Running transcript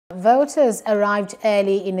Voters arrived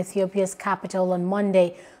early in Ethiopia's capital on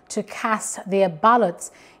Monday to cast their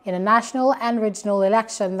ballots in a national and regional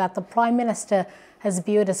election that the Prime Minister has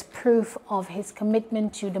viewed as proof of his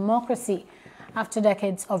commitment to democracy after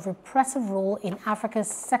decades of repressive rule in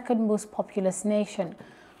Africa's second most populous nation.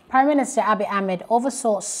 Prime Minister Abiy Ahmed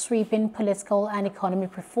oversaw sweeping political and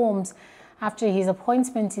economic reforms after his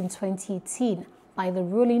appointment in 2018 by the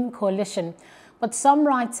ruling coalition. But some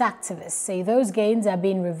rights activists say those gains are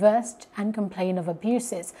being reversed and complain of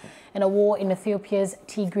abuses in a war in Ethiopia's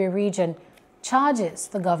Tigray region, charges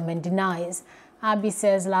the government denies. Abiy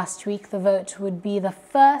says last week the vote would be the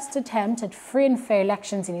first attempt at free and fair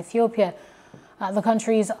elections in Ethiopia. The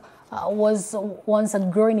country was once a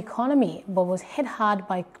growing economy, but was hit hard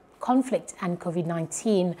by conflict and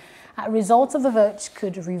COVID-19. Results of the vote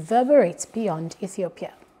could reverberate beyond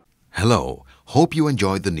Ethiopia. Hello, hope you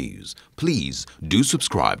enjoyed the news. Please do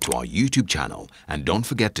subscribe to our YouTube channel and don't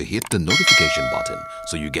forget to hit the notification button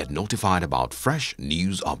so you get notified about fresh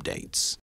news updates.